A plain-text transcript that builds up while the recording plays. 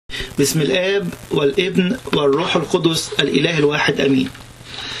باسم الآب والابن والروح القدس الإله الواحد أمين.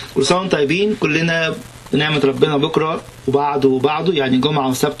 كل سنة وانتم طيبين. كلنا بنعمة ربنا بكرة وبعده يعني جمعة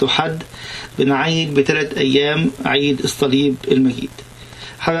وسبت وحد بنعيد ب3 أيام عيد الصليب المجيد.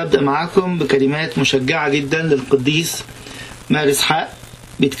 حابب أبدأ معاكم بكلمات مشجعة جدا للقديس مار إسحاق،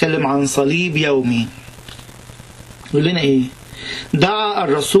 بيتكلم عن صليب يومي. يقول لنا إيه؟ دعا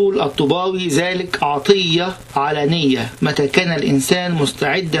الرسول الطوباوي ذلك عطية علنية متى كان الإنسان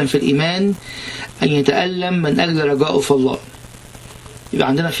مستعدا في الإيمان أن يتألم من أجل رجائه في الله. يبقى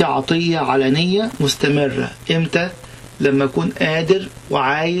عندنا في عطية علنية مستمرة. إمتى؟ لما أكون قادر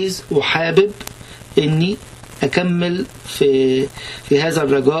وعايز وحابب إني أكمل في هذا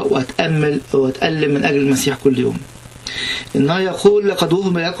الرجاء وأتألم من أجل المسيح كل يوم. إنه يقول: لقد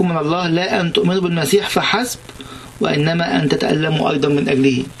وهب لكم من الله لا أن تؤمنوا بالمسيح فحسب وإنما أن تتألموا أيضا من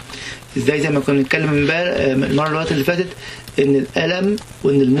أجله. إزاي؟ زي ما كنا نتكلم المرة اللي فاتت إن الألم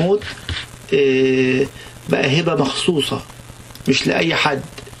وإن الموت بقى هبة مخصوصة مش لأي حد،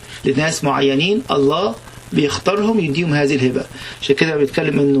 لناس معينين الله بيختارهم يديهم هذه الهبة. عشان كده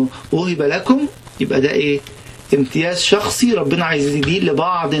بيتكلم إنه وهب لكم، يبقى ده إيه؟ امتياز شخصي ربنا عايز يديه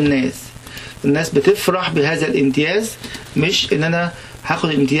لبعض الناس. الناس بتفرح بهذا الامتياز، مش إن أنا هاخد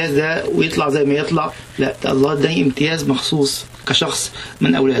الامتياز ده ويطلع زي ما يطلع، لا، ده الله اداني امتياز مخصوص كشخص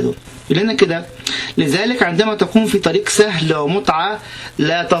من أولاده. يقول لنا كده: لذلك عندما تكون في طريق سهل ومتعة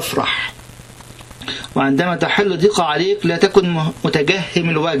لا تفرح، وعندما تحل ضيقة عليك لا تكن متجهم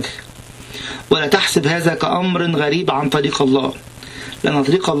الوجه، ولا تحسب هذا كأمر غريب عن طريق الله، لأن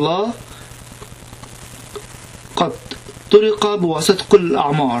طريق الله قد طرق بواسطة كل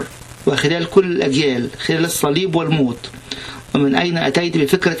الأعمار وخلال كل الأجيال، خلال الصليب والموت. ومن أين أتيت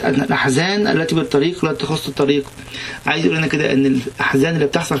بفكرة أن الأحزان التي بالطريق لا تخص الطريق؟ عايز يقول لنا كده أن الأحزان اللي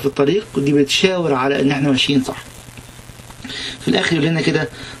بتحصل في الطريق دي بتشاور على أن احنا ماشيين صح. في الآخر يقول لنا كده: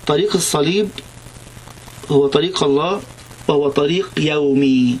 طريق الصليب هو طريق الله، وهو طريق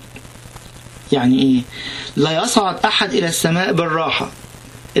يومي. يعني إيه؟ لا يصعد أحد إلى السماء بالراحة.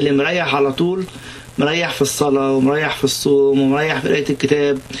 اللي مريح على طول، مريح في الصلاة ومريح في الصوم ومريح في قراءة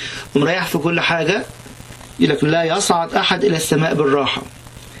الكتاب ومريح في كل حاجة، يقول لك لا يصعد أحد إلى السماء بالراحة.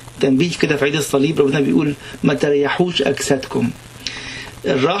 تنبيه كده في عيد الصليب ربنا بيقول: ما تريحوش أجسادكم.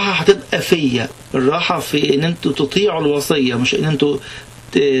 الراحة هتبقى فيا، الراحة في إن أنتوا تطيعوا الوصية، مش إن أنتوا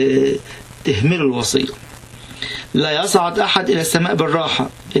تهملوا الوصية. لا يصعد أحد إلى السماء بالراحة،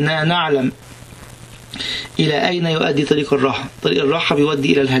 إننا نعلم إلى أين يؤدي طريق الراحة. طريق الراحة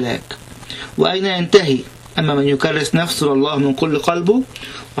بيودي إلى الهلاك. وأين ينتهي؟ أما من يكرس نفسه لله من كل قلبه.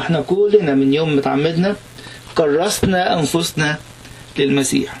 وإحنا كلنا من يوم ما تعمدنا كرسنا أنفسنا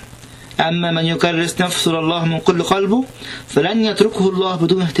للمسيح. أما من يكرس نفسه لله من كل قلبه فلن يتركه الله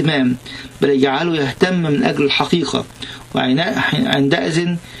بدون اهتمام، بل يجعله يهتم من أجل الحقيقة.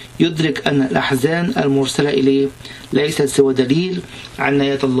 وعندئذ يدرك أن الأحزان المرسلة إليه ليست سوى دليل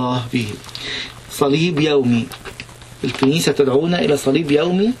عناية الله به. صليب يومي. الكنيسة تدعونا إلى صليب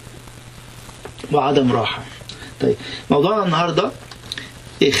يومي وعدم راحة. طيب، موضوعنا النهاردة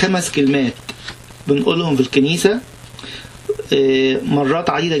 5 كلمات بنقولهم في الكنيسة مرات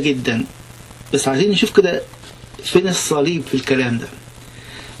عديدة جدا، بس عايزين نشوف كده فين الصليب في الكلام ده.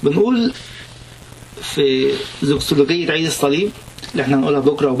 بنقول في زوكسولوجية عيد الصليب اللي احنا هنقولها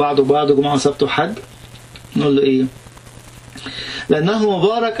بكرة وبعده جمعة وسبت وحد، نقول له ايه؟ لأنه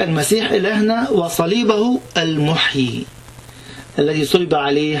مبارك المسيح إلهنا وصليبه المحيي الذي صلب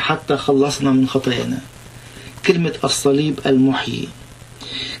عليه حتى خلصنا من خطايانا. كلمة الصليب المحيي.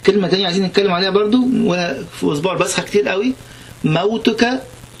 كلمة تانية عايزين نتكلم عليها برضو في أسبوع بسخة كتير قوي: موتك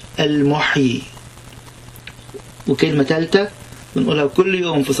المحيي. وكلمة ثالثة بنقولها كل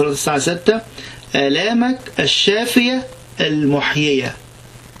يوم في صلاة الساعة 6: آلامك الشافية المحيية.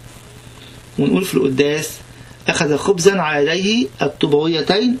 ونقول في القداس: أخذ خبزا على يديه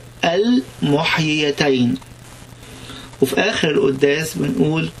الطوبويتين المحييتين. وفي آخر القداس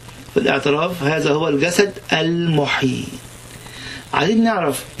بنقول في الاعتراف: هذا هو الجسد المحيي. عايزين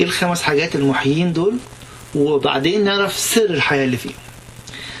نعرف ايه 5 حاجات المحيين دول، وبعدين نعرف سر الحياة اللي فيهم.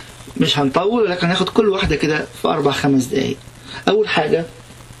 مش هنطول، لكن هناخد كل واحدة كده في 4-5 دقايق. أول حاجة،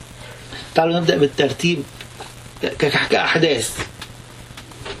 تعالوا نبدأ بالترتيب كأحداث.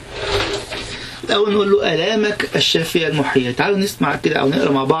 الأول نقول له: آلامك الشافية المحيية. تعالوا نسمع كده أو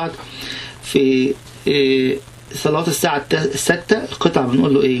نقرأ مع بعض في صلاة الساعة 6 القطعة.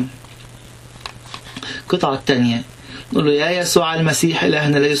 بنقول له إيه؟ القطعة الثانية نقول له: يا يسوع المسيح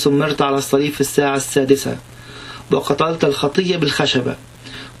إلهنا الذي سمرت على الصليب في الساعة 6 وقتلت الخطية بالخشبة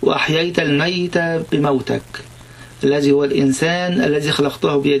وأحييت الميت بموتك، الذي هو الإنسان الذي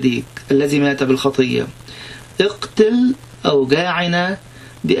خلقته بيديك الذي مات بالخطية، اقتل أوجاعنا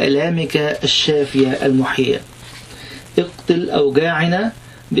بآلامك الشافية المحية. اقتل أوجاعنا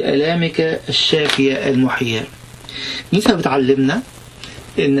بآلامك الشافية المحية. الكنيسة بتعلمنا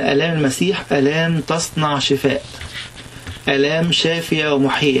إن آلام المسيح آلام تصنع شفاء، آلام شافية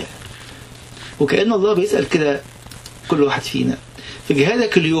ومحية. وكأن الله بيسأل كده كل واحد فينا في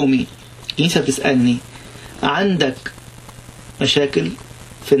جهادك اليومي. الكنيسة بتسألني: عندك مشاكل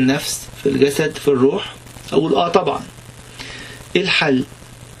في النفس، في الجسد، في الروح؟ أقول طبعا. إيه الحل؟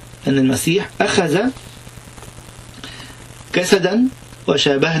 أن المسيح أخذ جسدا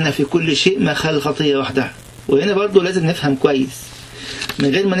وشابهنا في كل شيء ما خلا الخطية وحدها. وهنا برضو لازم نفهم كويس، من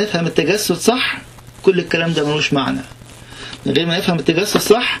غير ما نفهم التجسد صح كل الكلام ده ملوش معنى. من غير ما نفهم التجسد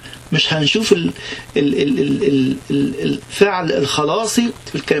صح مش هنشوف الفعل الخلاصي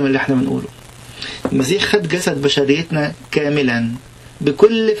في الكلام اللي احنا بنقوله. المسيح خد جسد بشريتنا كاملا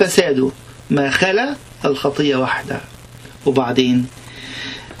بكل فساده ما خلا الخطية وحدها، وبعدين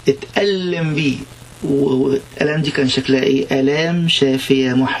اتألم بيه. والألم دي كان شكلها ايه؟ ألم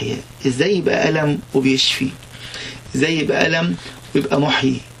شافية محية. ازاي يبقى ألم وبيشفي؟ ازاي يبقى ألم ويبقى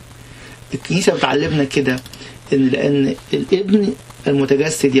محيي؟ الكنيسة بتعلمنا كده ان لأن الابن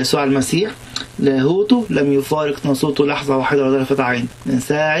المتجسد يسوع المسيح لاهوته لم يفارق ناسوته لحظة واحدة ولا طرفة عين من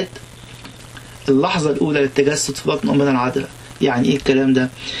ساعة اللحظة الأولى للتجسد في بطن أمنا العذراء. يعني ايه الكلام ده؟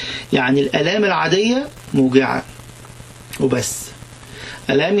 يعني الآلام العادية موجعة وبس.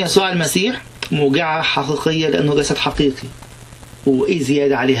 آلام يسوع المسيح موجعة حقيقية لأنه جسد حقيقي. وإيه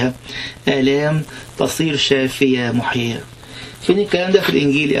زيادة عليها؟ آلام تصير شافية محية. فين الكلام ده في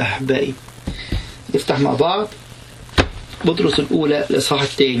الإنجيل يا أحبائي؟ نفتح مع بعض بطرس الأولى الإصحاح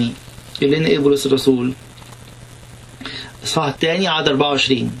الثاني. يقول لنا إيه بولس الرسول؟ الإصحاح الثاني عدد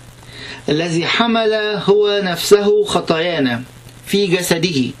 24: الذي حمل هو نفسه خطايانا في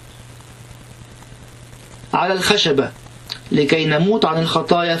جسده على الخشبة لكي نموت عن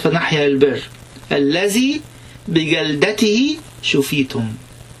الخطايا فنحيا البر، الذي بجلدته شفيتم.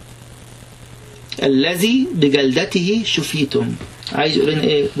 الذي بجلدته شفيتم. عايز يقول لنا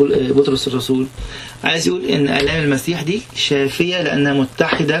ايه بطرس الرسول؟ عايز يقول ان آلام المسيح دي شافية لأنها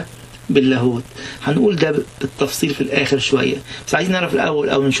متحدة باللاهوت. هنقول ده بالتفصيل في الآخر شوية، بس عايزين نعرف الأول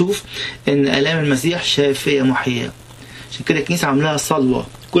أو نشوف ان آلام المسيح شافية محية. عشان كده الكنيسة عاملاها صلوة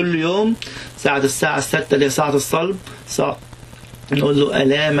كل يوم ساعة الساعة 6 اللي هي ساعة الصلب، نقول له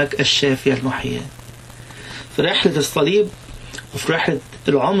آلامك الشافية المحية. في رحلة الصليب وفي رحلة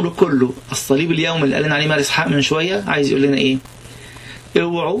العمر كله، الصليب اليوم اللي قالنا عليه مارس حق من شوية، عايز يقول لنا ايه؟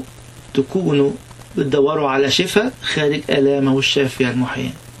 اوعوا تكونوا بتدوروا على شفاء خارج آلامه الشافية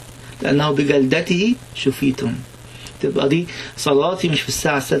المحية، لأنه بجلدته شفيتم. تبقى دي صلاتي مش في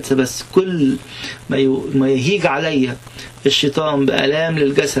الساعة 6 بس. كل ما يهيج عليا الشيطان بآلام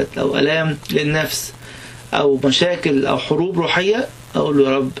للجسد أو آلام للنفس أو مشاكل أو حروب روحية، أقول له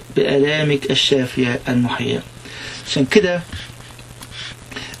يا رب بآلامك الشافية المحية. عشان كده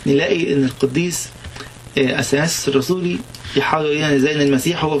نلاقي أن القديس أثناسيوس الرسولي يحاول لنا زي أن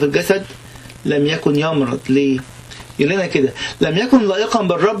المسيح هو في الجسد لم يكن يمرض. ليه؟ يقول لنا كده: لم يكن لائقا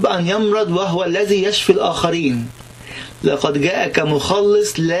بالرب أن يمرض وهو الذي يشفي الآخرين، لقد جاء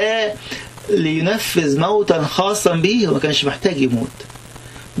كمخلص لا لينفذ موتا خاصا به. وما كانش محتاج يموت،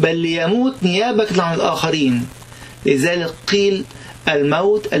 بل ليموت نيابة عن الآخرين. لذلك قيل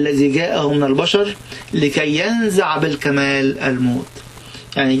الموت الذي جاءه من البشر لكي ينزع بالكمال الموت.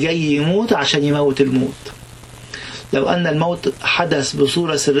 يعني جاي يموت عشان يموت الموت. لو أن الموت حدث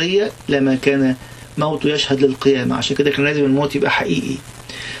بصورة سرية لما كان موته يشهد للقيامة. عشان كده كان لازم الموت يبقى حقيقي.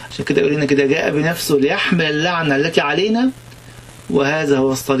 عشان كده يقول لنا كده: جاء بنفسه ليحمل اللعنة التي علينا وهذا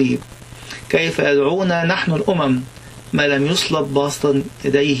هو الصليب، كيف يدعونا نحن الأمم ما لم يصلب باسطا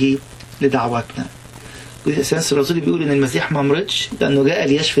يديه لدعوتنا. أثناسيوس الرسول بيقول إن المسيح ما مرضش لأنه جاء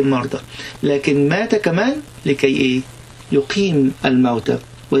ليشفي المرضى، لكن مات كمان لكي إيه؟ يقيم الموتى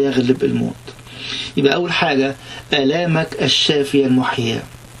ويغلب الموت. يبقى أول حاجة آلامك الشافية المحية.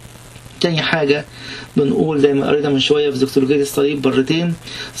 تاني حاجة بنقول زي ما قرينا من شوية في زوكسولوجية الصليب مرتين: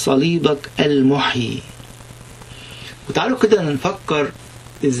 صليبك المحيي. وتعالوا كده نفكر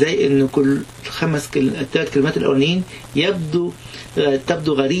ازاي ان كل الثلاث كلمات الاولانيين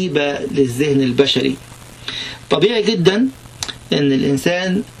تبدو غريبة للذهن البشري. طبيعي جدا ان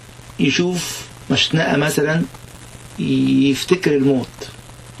الانسان يشوف مشنقة مثلا يفتكر الموت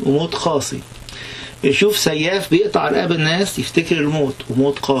وموت قاسي، يشوف سياف بيقطع رقاب الناس يفتكر الموت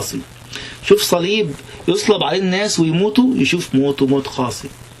وموت قاسي، شوف صليب يصلب عليه الناس ويموتوا يشوف موت وموت قاسي.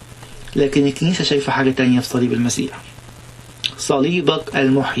 لكن الكنيسة شايفة حاجة تانية في صليب المسيح: صليبك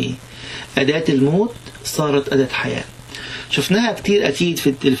المحيي. أداة الموت صارت أداة حياة. شفناها كتير أكيد في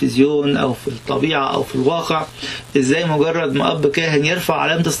التلفزيون أو في الطبيعة أو في الواقع، إزاي مجرد ما أب كاهن يرفع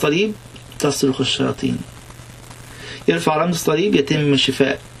علامة الصليب تصرخ الشياطين. يرفع علامة الصليب يتم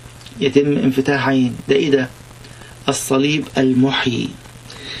الشفاء، يتم انفتاح عين. ده إيه ده؟ الصليب المحيي.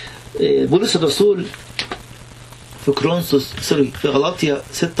 بولس الرسول في في غلاطيا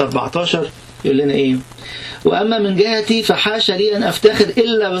 6:14 يقول لنا إيه؟ وأما من جهتي فحاشا لي أن أفتخر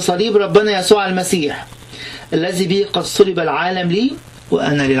إلا بصليب ربنا يسوع المسيح الذي به قد صلب العالم لي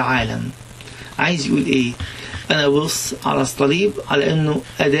وأنا للعالم. عايز يقول إيه؟ أنا بص على الصليب على أنه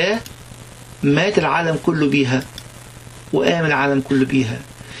أداة مات العالم كله بيها وقام العالم كله بيها.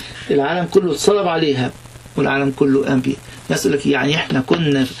 العالم كله اتصلب عليها والعالم كله قام بيها. الناس يقول لك يعني احنا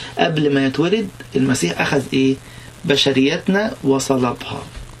كنا قبل ما يتولد المسيح أخذ إيه؟ بشريتنا وصلبها،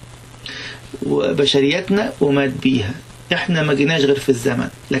 وبشريتنا ومات بيها. احنا ما جيناش غير في الزمن،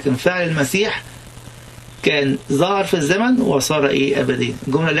 لكن فعل المسيح كان ظهر في الزمن وصار ايه؟ أبديا.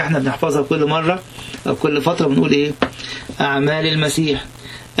 الجملة اللي احنا بنحفظها كل مرة أو كل فترة بنقول ايه؟ أعمال المسيح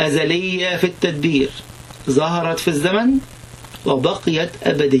أزلية في التدبير، ظهرت في الزمن وبقيت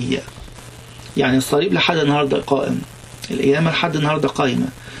أبدية. يعني الصليب لحد النهاردة قائم، القيامة لحد النهاردة قائمة.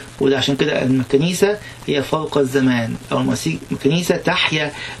 وده عشان كده الكنيسة هي فوق الزمان، أو الكنيسة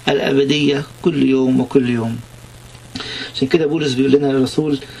تحيا الأبدية كل يوم وكل يوم. عشان كده بولس بيقول لنا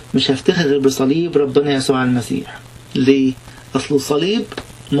الرسول مش هفتخر غير بصليب ربنا يسوع المسيح. ليه؟ أصله صليب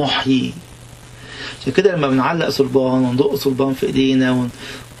محيي. عشان كده لما بنعلق صلبان وندق صلبان في ايدينا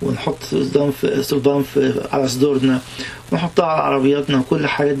ونحط صلبان على صدورنا ونحطها على عربياتنا وكل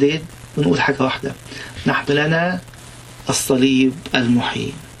الحاجات دي، بنقول حاجة واحدة: نحملنا الصليب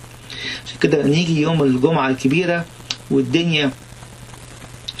المحيي. عشان كده نيجي يوم الجمعة الكبيرة والدنيا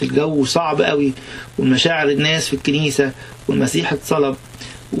الجو صعب قوي والمشاعر الناس في الكنيسة والمسيح اتصلب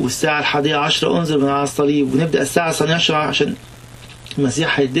والساعة 11 أنزل من على الصليب، ونبدأ الساعة 12 عشان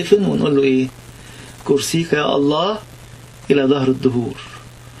المسيح هيدفن، ونقول له إيه؟ كرسيك يا الله إلى ظهر الدهور.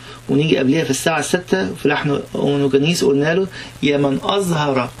 ونيجي قبلها في الساعة 6 في لحن ونجنيس قلنا له: يا من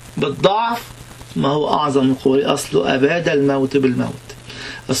أظهر بالضعف ما هو أعظم من قوة، أصله أباد الموت بالموت.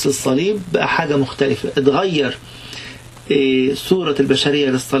 أصل الصليب بقى حاجة مختلفة، اتغير صورة البشرية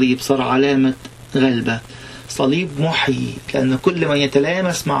للصليب، صار علامة غلبة. صليب محيي، لأن كل من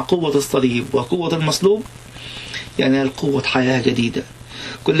يتلامس مع قوة الصليب وقوة المصلوب ينال قوة حياة جديدة.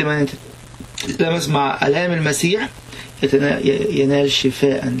 كل من يتلامس مع آلام المسيح ينال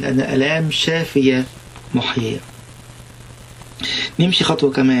شفاء، لأن آلام شافية محيية. نمشي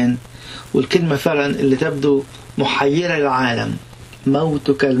خطوة كمان، والكلمة فعلا اللي تبدو محيرة للعالم: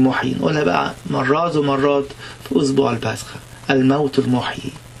 موتك المحيي. نقولها بقى مرات ومرات في أسبوع الباسخة: الموت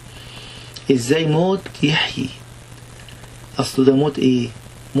المحيي. إزاي موت يحيي؟ أصله ده موت إيه؟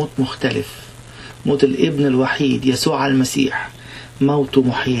 موت مختلف، موت الابن الوحيد يسوع المسيح، موته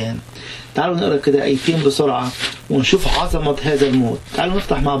محيان. تعالوا نقرأ كده آيتين بسرعة ونشوف عظمة هذا الموت. تعالوا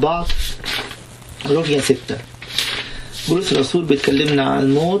نفتح مع بعض رمية 6. بولس الرسول بيتكلمنا عن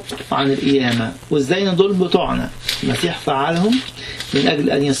الموت وعن القيامة، وإزاي دول بتوعنا المسيح فعلهم من أجل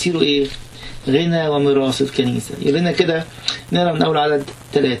أن يصيروا إيه؟ غنى وميراث الكنيسة. يقول لنا كده، نرى من أول عدد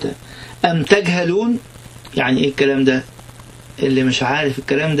 3: أم تجهلون؟ يعني إيه الكلام ده؟ اللي مش عارف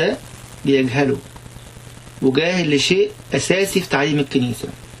الكلام ده بيجهله، وجاهل لشيء أساسي في تعليم الكنيسة.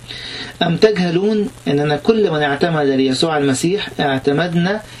 أم تجهلون أننا كل من اعتمد ليسوع المسيح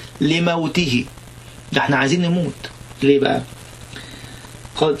اعتمدنا لموته. ده احنا عايزين نموت. ليه بقى؟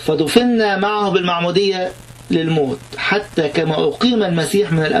 قد فدفنا معه بالمعمودية للموت، حتى كما أقيم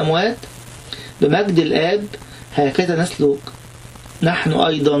المسيح من الأموات بمجد الآب هكذا نسلك نحن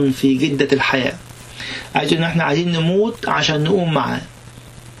أيضا في جدة الحياة. عايزين نموت عشان نقوم معاه،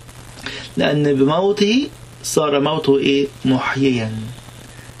 لأن بموته صار موته إيه؟ محييا.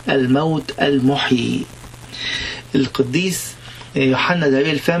 الموت المحيي. القديس يوحنا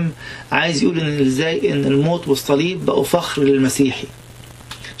ذهبي الفم عايز يقول إن إزاي إن الموت والصليب بقوا فخر للمسيحي.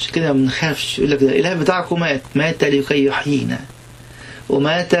 عشان كده ما بنخافش. يقول لك ده الإله بتاعكم مات لكي يحيينا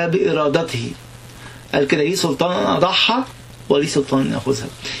ومات بإرادته. قال كده: لي سلطان أن أضحى ولي سلطان أن أخذها.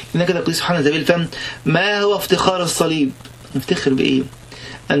 هنا كده القديس يوحنا ذهبي الفم: ما هو افتخار الصليب؟ نفتخر بإيه؟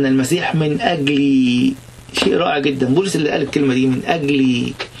 أن المسيح من أجلي. شيء رائع جدا. بولس اللي قال الكلمة دي: من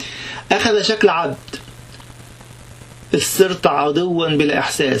أجلي أخذ شكل عبد، صرت عدوا بلا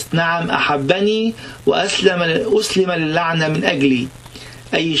إحساس، نعم أحبني وأسلم للعنة من أجلي.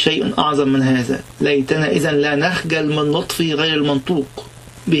 أي شيء أعظم من هذا؟ ليتنا إذن لا نخجل من لطفه غير المنطوق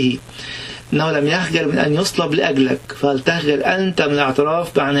به، إنه لم يخجل من أن يصلب لأجلك، فهل تخجل أنت من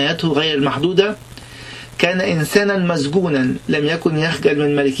الاعتراف بعنايته غير المحدودة؟ كان إنسانا مسجونا لم يكن يخجل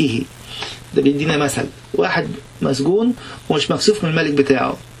من ملكه. ده بيدينا مثل، واحد مسجون ومش مكسوف من الملك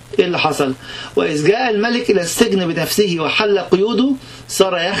بتاعه. ايه اللي حصل؟ وإذ جاء الملك إلى السجن بنفسه وحل قيوده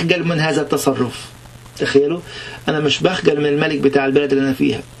صار يخجل من هذا التصرف. تخيلوا، أنا مش بخجل من الملك بتاع البلد اللي أنا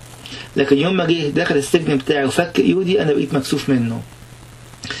فيها، لكن يوم ما جه داخل السجن بتاعي وفك قيودي أنا بقيت مكسوف منه.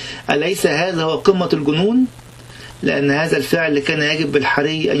 أليس هذا هو قمة الجنون؟ لأن هذا الفعل كان يجب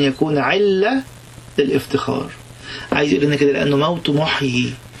بالحري أن يكون علة للافتخار. عايز يقول لنا كده لأنه موت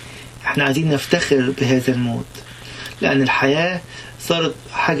محيي. احنا عايزين نفتخر بهذا الموت، لأن الحياة صارت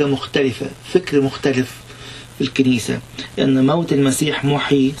حاجة مختلفة، فكر مختلف في الكنيسة، لأن موت المسيح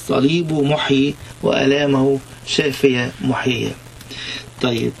محيي، صليبه محيي، وآلامه شافية محيية.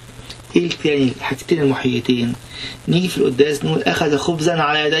 طيب ايه الثاني الحاجتين المحييتين؟ نيجي في القداس نقول أخذ خبزا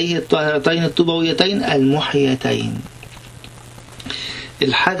على يديه الطاهرتين الطوبويتين المحيتين.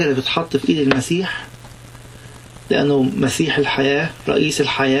 الحاجة اللي بتحط في إيد المسيح لأنه مسيح الحياة رئيس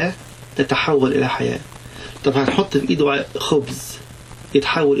الحياة تتحول إلى حياة. طب هنحط في إيده خبز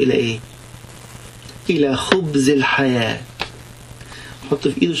يتحول إلى إيه؟ إلى خبز الحياة. نحط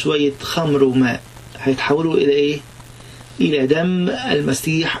في إيده شوية خمر وماء هيتحولوا إلى إيه؟ إلى دم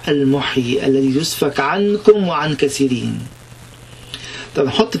المسيح المحيي الذي يسفك عنكم وعن كثيرين. طب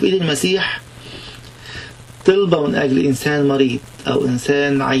نحط في إيد المسيح طلبة من أجل إنسان مريض أو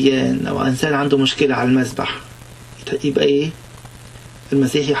إنسان عيان أو إنسان عنده مشكلة على المذبح، يبقى إيه؟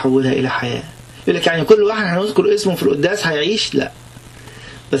 المسيح يحولها إلى حياة. يقول لك يعني كل واحد هنذكر اسمه في القداس هيعيش؟ لا،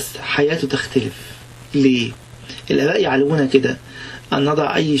 بس حياته تختلف. ليه؟ الآباء يعلمونا كده أن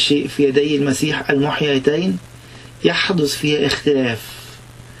نضع أي شيء في يدي المسيح المحييتين يحدث فيها اختلاف،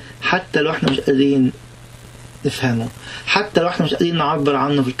 حتى لو احنا مش قادرين نفهمه، حتى لو احنا مش قادرين نعبر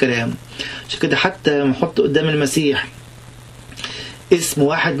عنه في الكلام. عشان كده حتى لما نحط قدام المسيح اسم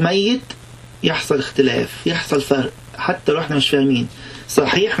واحد ميت يحصل اختلاف، يحصل فرق، حتى لو احنا مش فاهمين.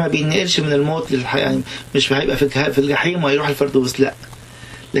 صحيح ما بينقلش من الموت للحياة، يعني مش هيبقى في الجحيم وهيروح الفردوس، لا،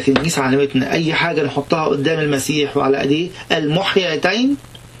 لكن الكنيسة علمتنا أي حاجة نحطها قدام المسيح وعلى أيديه المحييتين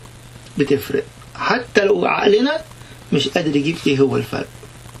بتفرق، حتى لو عقلنا مش قادر يجيب إيه هو الفرق.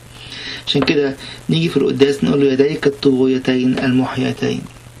 عشان كده نيجي في القداس نقول له يديك الطوبويتين المحييتين.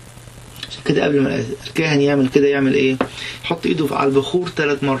 عشان كده قبل ما الكاهن يعمل كده يعمل إيه؟ يحط إيده على البخور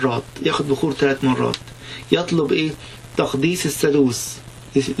 3 مرات، ياخد بخور 3 مرات، يطلب إيه؟ تقديس الثالوث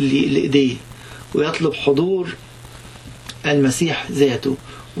لإيديه، ويطلب حضور المسيح ذاته،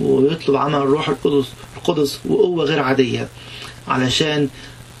 ويطلب عمل الروح القدس وقوة غير عادية، علشان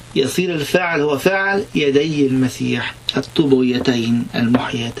يصير الفعل هو فعل يدي المسيح الطوبويتين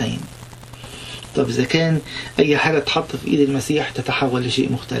المحييتين. طب إذا كان أي حاجة تحط في إيد المسيح تتحول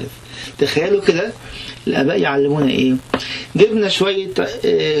لشيء مختلف. تخيلوا كده الآباء يعلمونا إيه؟ جبنا شوية،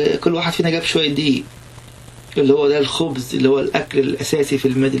 كل واحد فينا جاب شوية دقيق، اللي هو ده الخبز اللي هو الأكل الأساسي في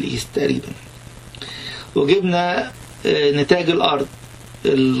الميدل إيست تقريبا، وجبنا نتاج الأرض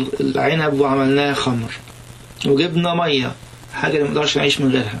العنب وعملناه خمر، وجبنا مية، حاجة اللي مقدرش نعيش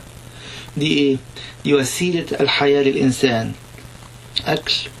من غيرها. دي إيه؟ دي وسيلة الحياة للإنسان،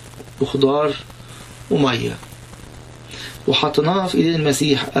 أكل وخضار ومية، وحطناها في إيد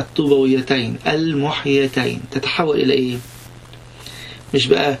المسيح الطوبويتين المحييتين. تتحول إلى إيه؟ مش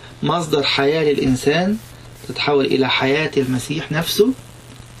بقى مصدر حياة للإنسان، تتحول إلى حياة المسيح نفسه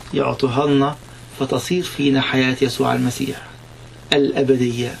يعطيها لنا، فتصير فينا حياة يسوع المسيح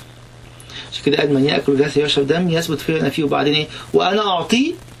الأبدية. عشان كده قال من يأكل جسدي ويشرب دمي يثبت فينا فيه، وبعدين إيه؟ وأنا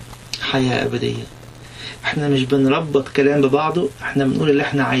أعطيه حياة أبدية. احنا مش بنربط كلام ببعضه، احنا بنقول اللي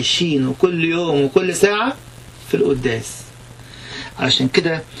احنا عايشينه كل يوم وكل ساعة في القداس. عشان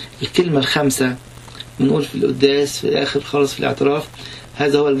كده الكلمة الخامسة بنقول في القداس في الآخر خالص في الاعتراف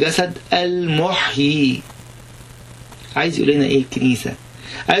هذا هو الجسد المحيي. عايز يقول لنا ايه الكنيسة؟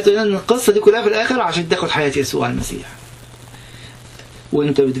 عايز يقول لنا ان القصة دي كلها في الآخر عشان تاخد حياة يسوع المسيح،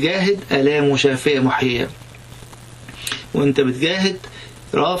 وانت بتجاهد آلام وشافية محيية، وانت بتجاهد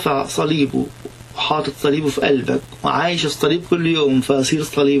رافع صليبه وحاطط صليبه في قلبك وعايش الصليب كل يوم فيصير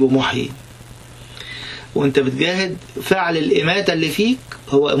صليبه محيي، وانت بتجاهد فعل الإماتة اللي فيك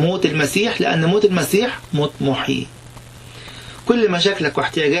هو موت المسيح، لأن موت المسيح موت محيي. كل مشاكلك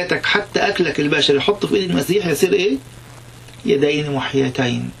واحتياجاتك حتى أكلك البشري حطه في إيد المسيح يصير إيه؟ يدين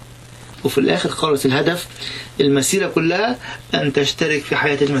محيتين. وفي الآخر خالص الهدف المسيرة كلها أن تشترك في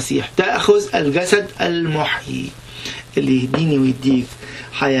حياة المسيح، تأخذ الجسد المحيي اللي يهديني ويديك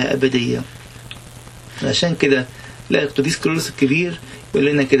حياة أبدية. عشان كده لا القديس كيرلس الكبير يقول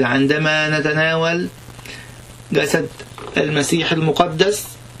لنا كده عندما نتناول جسد المسيح المقدس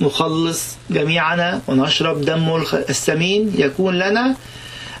مخلص جميعنا ونشرب دمه الثمين يكون لنا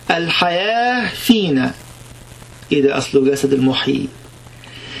الحياة فينا، إذا أصل الجسد المحيي،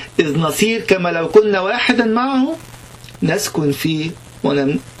 إذ نصير كما لو كنا واحدا معه، نسكن فيه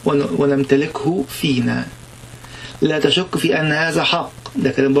ونمتلكه فينا. لا تشك في أن هذا حق.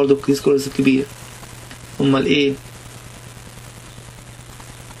 ده كلام برضو القديس كورنثوس الكبير. أمال إيه؟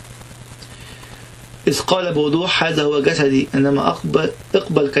 إذ قال بوضوح هذا هو جسدي، إنما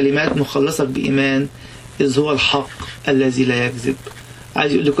اقبل كلمات مخلصك بإيمان، إذ هو الحق الذي لا يكذب.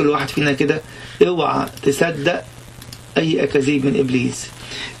 عايز يقول لكل واحد فينا كده: اوعى تصدق أي أكاذيب من إبليس،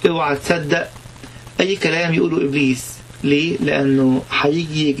 اوعى تصدق أي كلام يقوله إبليس. ليه؟ لأنه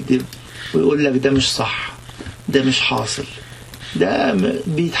هيجي يكذب ويقول لك ده مش صح، ده مش حاصل، ده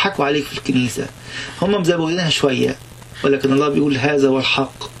بيضحكوا عليك في الكنيسة، هم مزودينها شوية، ولكن الله بيقول هذا هو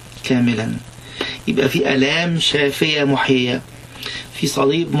الحق كاملا. يبقى في آلام شافية محية، في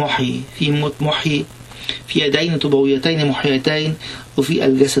صليب محي، في موت محي، في يدين طوبويتين محيتين، وفي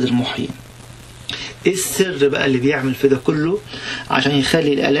الجسد المحي. ايه السر بقى اللي بيعمل في ده كله عشان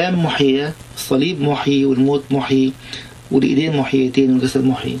يخلي الآلام محية، الصليب محي، والموت محي، والإيدين محيتين، والجسد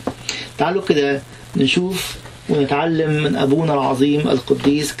محي؟ تعالوا كده نشوف ونتعلم من أبونا العظيم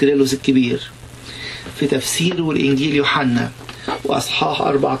القديس كيرلس الكبير في تفسيره الإنجيل يوحنا وأصحاح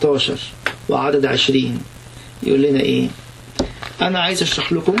 14 وعدد 20. يقول لنا إيه؟ أنا عايز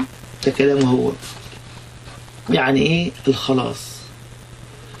أشرح لكم ده كلامه هو، يعني إيه الخلاص.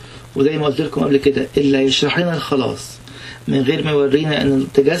 وزي ما قلت لكم قبل كده، اللي يشرح لنا الخلاص من غير ما يورينا أن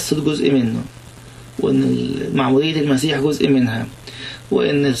التجسد جزء منه، وأن معمودية المسيح جزء منها،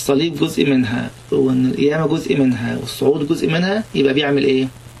 وأن الصليب جزء منها، وأن القيامة جزء منها، والصعود جزء منها، يبقى بيعمل إيه؟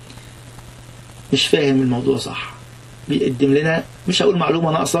 مش فاهم الموضوع صح. بيقدم لنا، مش هقول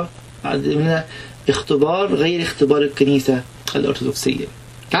معلومة ناقصة، بيقدم لنا اختبار غير اختبار الكنيسة الأرثوذكسية.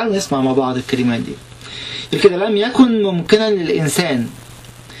 تعالوا نسمع مع بعض الكلمات دي. كده: لم يكن ممكنا للإنسان،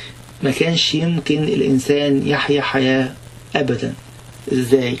 ما كانش يمكن الإنسان يحيا حياة أبدا.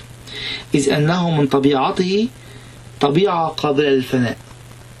 إزاي؟ إذ أنه من طبيعته طبيعة قابلة للفناء،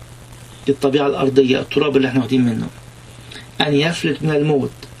 الطبيعة الأرضية، التراب اللي احنا واخدين منه، أن يفلت من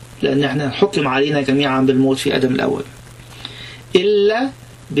الموت، لأن احنا حكم علينا جميعا بالموت في آدم الأول، إلا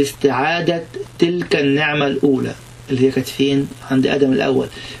باستعادة تلك النعمة الأولى اللي هي كانت فين؟ عند آدم الأول،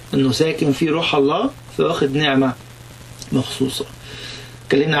 إنه ساكن فيه روح الله، فواخد نعمة مخصوصة.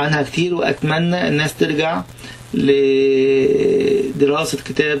 اتكلمنا عنها كتير، وأتمنى الناس ترجع لدراسة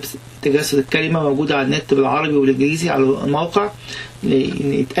كتاب تجسد الكلمة، موجودة على النت بالعربي والإنجليزي على الموقع،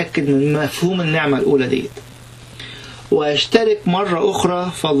 نتأكد من مفهوم النعمة الأولى ديت. ويشترك مرة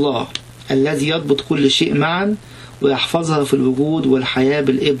أخرى في الله الذي يضبط كل شيء معا ويحفظها في الوجود والحياة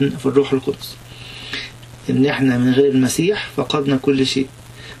بالابن في الروح القدس. إن إحنا من غير المسيح فقدنا كل شيء،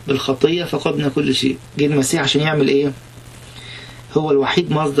 بالخطية فقدنا كل شيء. جه المسيح عشان يعمل إيه؟ هو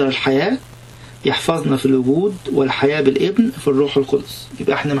الوحيد مصدر الحياة، يحفظنا في الوجود والحياة بالابن في الروح القدس.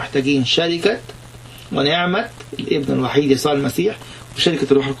 يبقى احنا محتاجين شركة ونعمة الابن الوحيد يسوع المسيح وشركة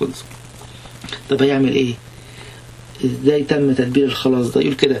الروح القدس. طب هيعمل ايه؟ ازاي تم تدبير الخلاص ده؟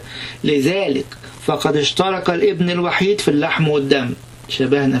 يقول كده: لذلك فقد اشترك الابن الوحيد في اللحم والدم،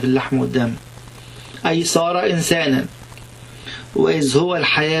 شبهنا في اللحم والدم، أي صار إنسانا، وإذ هو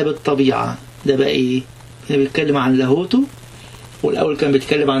الحياة بالطبيعة. ده بقى ايه؟ هنا بيتكلم عن لاهوته، والأول كان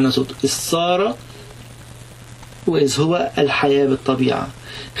بيتكلم عن ناسوته. الصار وإذ هو الحياة بالطبيعة،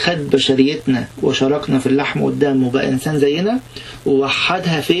 خد بشريتنا وشاركنا في اللحم والدم وبقى إنسان زينا،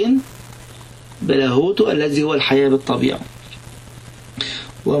 ووحدها فين؟ بلاهوته الذي هو الحياة بالطبيعة.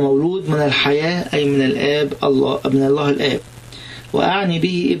 ومولود من الحياة، أي من الآب، من الله الآب، وأعني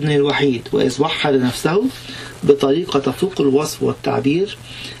به ابن الوحيد. وإذ وحد نفسه بطريقة تفوق الوصف والتعبير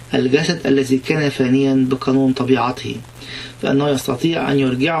الجسد الذي كان فانيا بقانون طبيعته، فأنه يستطيع أن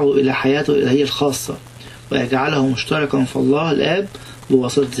يرجعه إلى حياته الإلهية الخاصة ويجعله مشتركا في الله الآب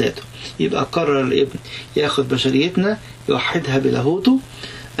بواسطة ذاته. يبقى قرر الابن ياخد بشريتنا يوحدها بلاهوته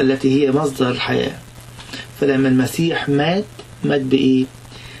التي هي مصدر الحياة. فلما المسيح مات بإيه؟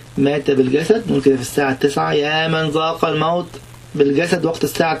 مات بالجسد. نقول كده في الساعة 9: يا من ذاق الموت بالجسد وقت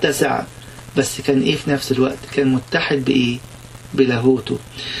الساعة 9. بس كان إيه في نفس الوقت؟ كان متحد بإيه؟ بلاهوته.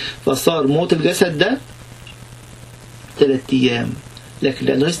 فصار موت الجسد ده 3 أيام، لكن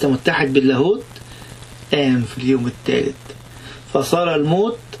لأنه لسه متحد باللاهوت قام في اليوم الثالث. فصار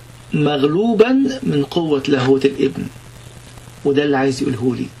الموت مغلوبا من قوة لاهوت الابن. وده اللي عايز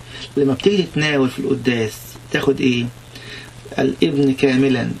يقوله لي. لما بتيجي تتناول في القداس تاخد ايه؟ الابن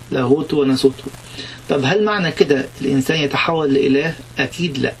كاملا، لاهوته وناسوته. طب هل معنى كده الإنسان يتحول لإله؟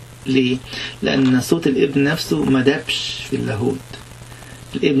 أكيد لا. ليه؟ لأن ناسوت الابن نفسه ما دابش في اللاهوت.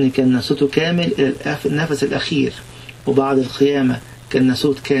 الابن كان ناسوته كامل إلى النفس الأخير، وبعد القيامة كان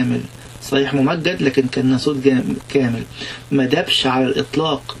ناسوت كامل، صحيح ممجد لكن كان ناسوت كامل، ما دابش على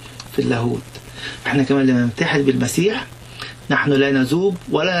الإطلاق في اللاهوت. احنا كمان لما نتحد بالمسيح نحن لا نذوب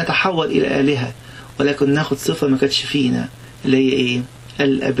ولا نتحول إلى آلهة، ولكن ناخد صفة ما كانتش فينا، اللي هي ايه؟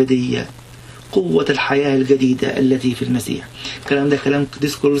 الأبدية، قوة الحياة الجديدة التي في المسيح. الكلام ده كلام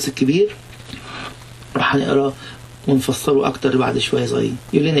قديس كورنثوس الكبير، راح نقراه ونفسره أكتر بعد شوية صغير.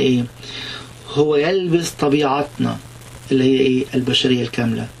 يقول لنا ايه؟ هو يلبس طبيعتنا اللي هي ايه؟ البشرية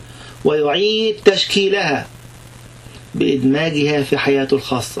الكاملة، ويعيد تشكيلها بإدماجها في حياته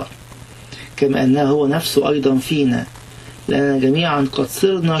الخاصة، كما أنه هو نفسه أيضا فينا، لأننا جميعا قد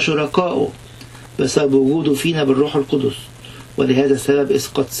صرنا شركاؤه بسبب وجوده فينا بالروح القدس. ولهذا السبب إذ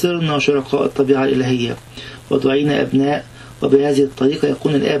قد صرنا شركاء الطبيعة الإلهية ودعينا أبناء، وبهذه الطريقة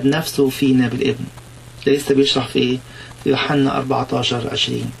يكون الآب نفسه فينا بالابن. ده لسه بيشرح في إيه؟ في يوحنا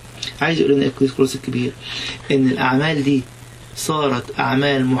 14:20. عايز يقول لنا القديس كورنثوس الكبير إن الأعمال دي صارت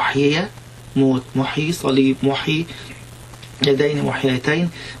أعمال محيية، موت محيي، صليب محيي، يدين محييتين،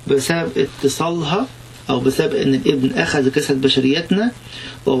 بسبب اتصالها أو بسبب أن الابن أخذ جسد بشريتنا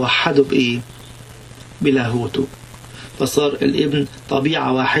ووحده بإيه؟ بلاهوته. فصار الابن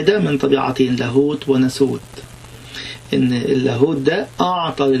طبيعة واحدة من طبيعتين، لاهوت وناسوت. إن اللاهوت ده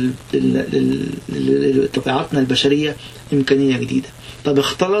أعطى لطبيعتنا البشرية إمكانية جديدة. طب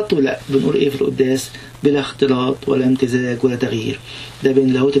اختلطوا؟ لا، بنقول إيه في القداس؟ بلا اختلاط ولا امتزاج ولا تغيير. ده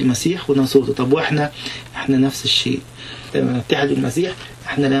بين لاهوت المسيح وناسوته. طب وإحنا نفس الشيء، لما نتحد بالمسيح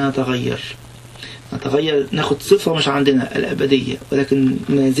إحنا لا نتغير، ناخد صفة مش عندنا، الأبدية، ولكن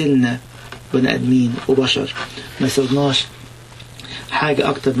ما زلنا بني آدمين وبشر، ما صرناش حاجة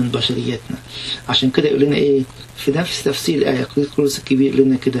أكتر من بشريتنا. عشان كده يقول لنا إيه في نفس تفسير الآية القديس كورنثوس الكبير؟ يقول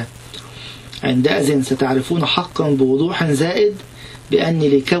لنا كده: عندئذ ستعرفون حقا بوضوح زائد بأني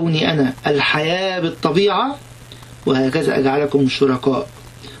لكوني أنا الحياة بالطبيعة، وهكذا أجعلكم شركاء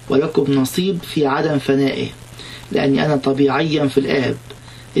ولكم نصيب في عدم فنائه، لأني أنا طبيعيا في الآب،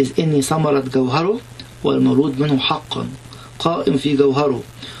 إذ إني ثمرة جوهره والمولود منه حقا، قائم في جوهره،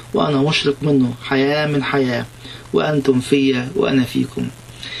 وأنا مشرق منه، حياة من حياة، وأنتم في وأنا فيكم،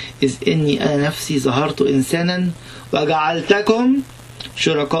 إذ إني أنا نفسي ظهرت إنسانا وجعلتكم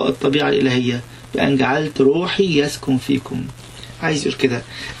شركاء الطبيعة الإلهية بأن جعلت روحي يسكن فيكم. عايز يقول كده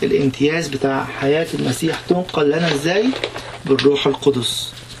الامتياز بتاع حياة المسيح تنقل لنا إزاي؟ بالروح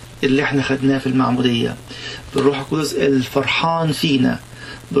القدس اللي احنا خدناه في المعمودية، بالروح القدس الفرحان فينا،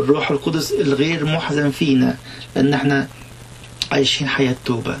 بالروح القدس الغير محزن فينا، لأن احنا عايشين حياة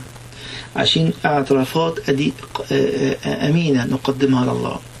توبة، عايشين اعترافات أمينة نقدمها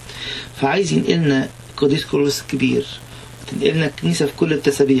لله. فعايز ينقلنا قديس كورنثوس الكبير، تنقلنا الكنيسة في كل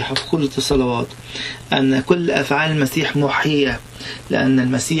التسابيح وفي كل الصلوات، أن كل أفعال المسيح محية، لأن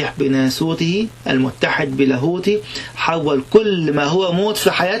المسيح بناسوته المتحد بلاهوته حول كل ما هو موت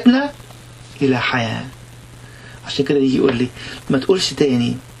في حياتنا إلى حياة. عشان كده يجي يقول لي ما تقولش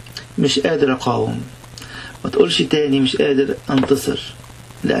تاني مش قادر أقاوم، ما تقولش تاني مش قادر أنتصر،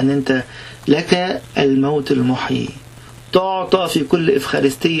 لأن أنت لك الموت المحيي، تعطى في كل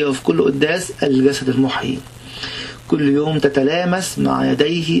إفخارستية وفي كل قداس الجسد المحيي، كل يوم تتلامس مع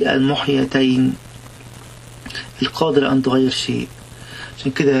يديه المحيتين القادرة أن تغير شيء.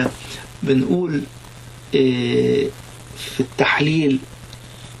 عشان كده بنقول في التحليل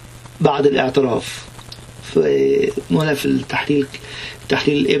بعد الاعتراف، نقولها في تحليل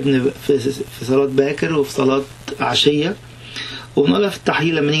الابن في صلاة باكر وفي صلاة عشية، ونقولها في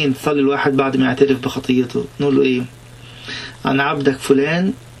التحليل لما نيجي نصلي الواحد بعد ما يعترف بخطيته، نقول له إيه؟ عن عبدك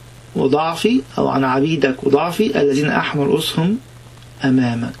فلان وضعفي، أو عن عبيدك وضعفي الذين أحمل رؤوسهم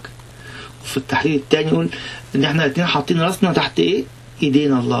أمامك. وفي التحليل الثاني يقول إن إحنا الاثنين حاطين رأسنا تحت إيه؟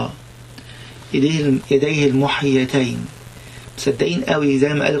 إيدينا الله، يديه المحيتين. مصدقين قوي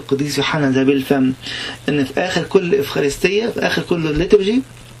زي ما قال القديس يوحنا ذا بالفم إن في آخر كل إفخارستية، في آخر كل الليتورجي،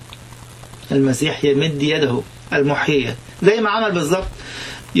 المسيح يمد يده المحيية زي ما عمل بالظبط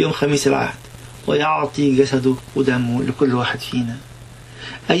يوم خميس العهد، ويعطي جسده ودمه لكل واحد فينا.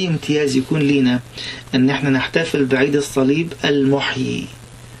 أي امتياز يكون لينا أن احنا نحتفل بعيد الصليب المحيي،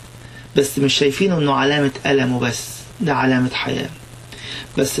 بس مش شايفينه أنه علامة ألم وبس، ده علامة حياة.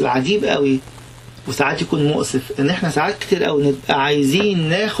 بس العجيب قوي وساعات يكون مؤسف أن احنا ساعات كتير قوي نبقى عايزين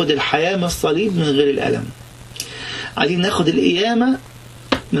ناخد الحياة من الصليب من غير الألم، عايزين ناخد القيامة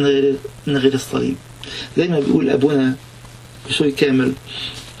من غير الصليب. زي ما بيقول أبونا بشوي كامل،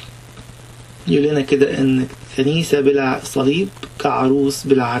 يقول لنا كده أن كنيسة بلا صليب كعروس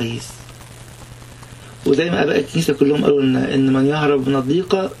بلا عريس. وزي ما أباء الكنيسة كلهم قالوا لنا أن من يهرب من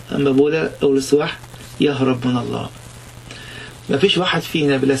الضيقة أما بولا أو السواح يهرب من الله. ما فيش واحد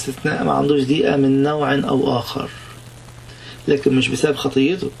فينا بلا استثناء ما عندوش ضيقة من نوع أو آخر، لكن مش بسبب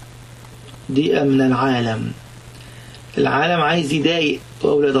خطيته، دي من العالم. العالم عايز يضايق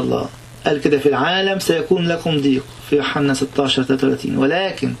أولاد الله، قال كده في العالم سيكون لكم ضيق في يوحنا 16:33،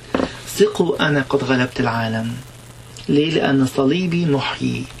 ولكن ثقوا أنا قد غلبت العالم. ليه؟ لأن صليبي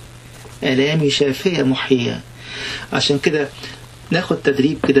محيي، آلامي شافية محية. عشان كده ناخد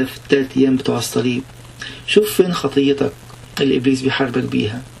تدريب كده في ال3 أيام بتوع الصليب. شوف فين خطيتك اللي إبليس بيحاربك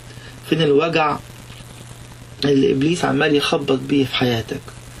بيها، فين الوجع اللي إبليس عمال يخبط بيه في حياتك،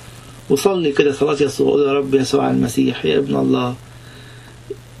 وصلي كده صلاة يسوع، قول يا رب يسوع المسيح يا ابن الله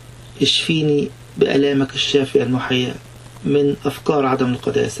اشفيني بألامك الشافية المحية من أفكار عدم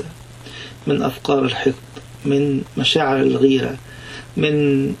القداسة، من أفكار الحقد، من مشاعر الغيرة،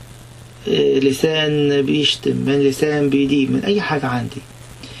 من لسان بيشتم، من لسان بيدين، من أي حاجة عندي.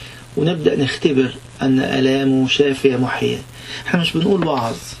 ونبدأ نختبر أن ألامه شافية محية. احنا مش بنقول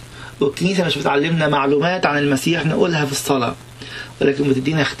وعظ، والكنيسة مش بتعلمنا معلومات عن المسيح نقولها في الصلاة، ولكن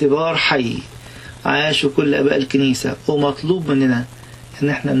بتدينا اختبار حي عاشوا كل أباء الكنيسة، ومطلوب مننا أن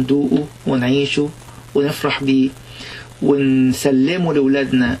احنا ندوقه ونعيشه ونفرح بيه ونسلمه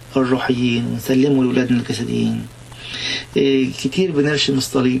لأولادنا الروحيين ونسلمه لأولادنا الجسديين. كتير بنرشم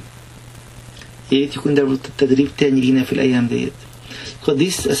الصليب، يكون ده تدريب تاني لينا في الأيام ديت.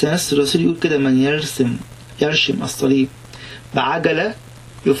 القديس أثناسيوس الرسول يقول كده: من يرشم الصليب بعجلة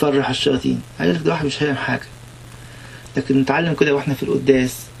يفرح الشياطين. عجلة ده واحد مش فاهم حاجة، لكن نتعلم كده واحنا في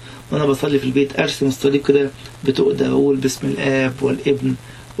القداس وانا بصلي في البيت ارسم الصليب كده بتقدى، واقول باسم الآب والابن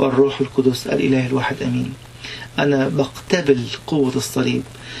والروح القدس الإله الواحد امين. انا بقتبل قوة الصليب.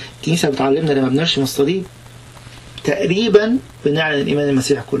 الكنيسة بتعلمنا لما بنرشم الصليب تقريبا بنعلن الإيمان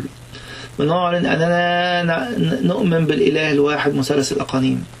المسيح كله، بنعلن أننا نؤمن بالإله الواحد مثلث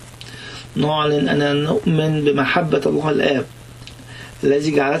الأقانيم، نعلن أننا نؤمن بمحبة الله الآب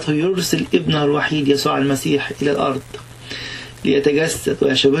الذي جعلته يرسل ابنه الوحيد يسوع المسيح إلى الأرض ليتجسد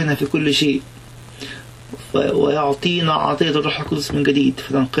ويشبهنا في كل شيء ويعطينا عطية الروح القدس من جديد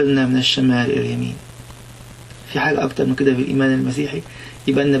فتنقلنا من الشمال إلى اليمين. في حاجة أكتر من كده بالإيمان المسيحي؟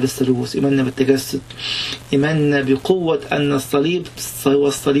 إيماننا بالثالوث، إيماننا بالتجسد، إيماننا بقوة أن الصليب هو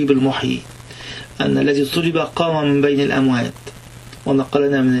الصليب المحيي، أن الذي صلب قام من بين الأموات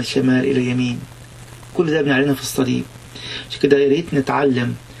ونقلنا من الشمال إلى اليمين. كل ده بنعلنه في الصليب. عشان كده يا ريت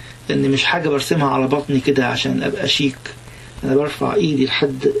نتعلم ان مش حاجة برسمها على بطني كده عشان ابقى شيك، انا برفع ايدي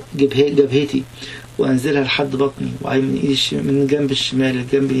لحد جبهتي وانزلها لحد بطني، ومن ايدي من جنب الشمال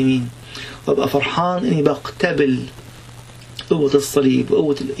للجنب اليمين، وابقى فرحان اني بقتبل قوة الصليب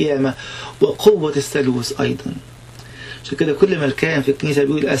وقوة القيامة وقوة الثالوث ايضا. عشان كده كل ما الكاهن في الكنيسة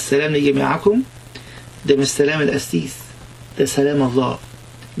بيقول السلام لجميعكم، ده مش سلام القسيس، ده سلام الله.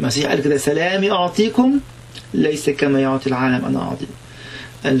 المسيح قال كده: سلامي اعطيكم ليس كما يعطي العالم أنا أعطي.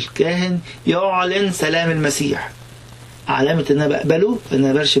 الكاهن يعلن سلام المسيح، علامة أن أنا بقبله أن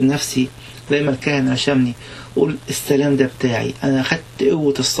أنا برشم نفسي زي ما الكاهن رشمني، أقول السلام ده بتاعي، أنا خدت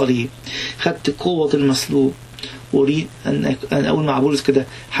قوة الصليب، خدت قوة المصلوب، أريد أن أقول مع بولس كده: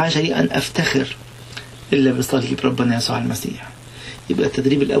 حاشا لي أن أفتخر إلا بصليب ربنا يسوع المسيح. يبقى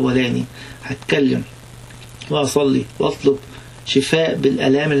التدريب الأولاني هتكلم وأصلي وأطلب شفاء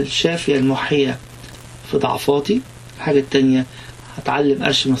بالآلام الشافية المحية في ضعفاتي. الحاجة التانية هتعلم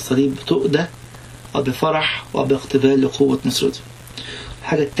أرشم الصليب بتقدى وبفرح وباقتبال لقوة نصرته.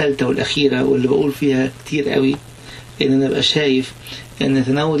 الحاجة التالتة والأخيرة واللي بقول فيها كتير قوي، إن أنا أبقى شايف إن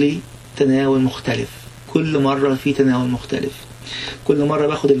تناولي تناول مختلف، كل مرة في تناول مختلف، كل مرة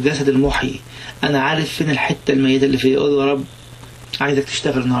باخد الجسد المحيي، أنا عارف فين الحتة الميتة اللي فيها. أقول يا رب عايزك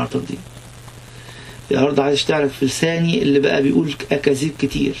تشتغل النهاردة دي، النهاردة عايز اشتغل في لساني اللي بقى بيقول أكاذيب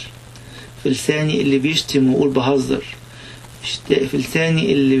كتير، في لساني اللي بيشتم ويقول بهزر، في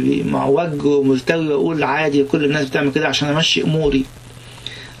لساني اللي معوج وملتوي وأقول عادي كل الناس بتعمل كده عشان أمشي أموري.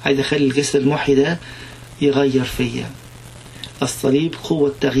 عايز أخلي الجسد المحي ده يغير فيا. الصليب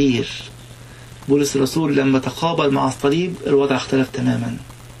قوة تغيير. بولس الرسول لما تقابل مع الصليب الوضع اختلف تماما،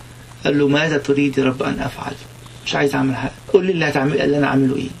 قال له: ماذا تريد يا رب أن أفعل؟ مش عايز أعمل حاجة، قول لي اللي أنا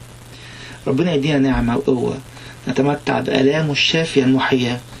أعمله إيه. ربنا يدينا نعمة وقوة نتمتع بآلامه الشافية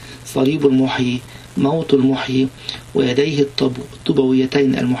المحية، صليب المحيي، موت المحيي، ويديه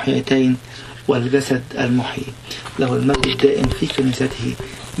الطوبويتين المحيتين، والجسد المحيي. له المجد الدائم في كنيسته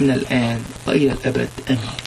من الآن وإلى الأبد آمين.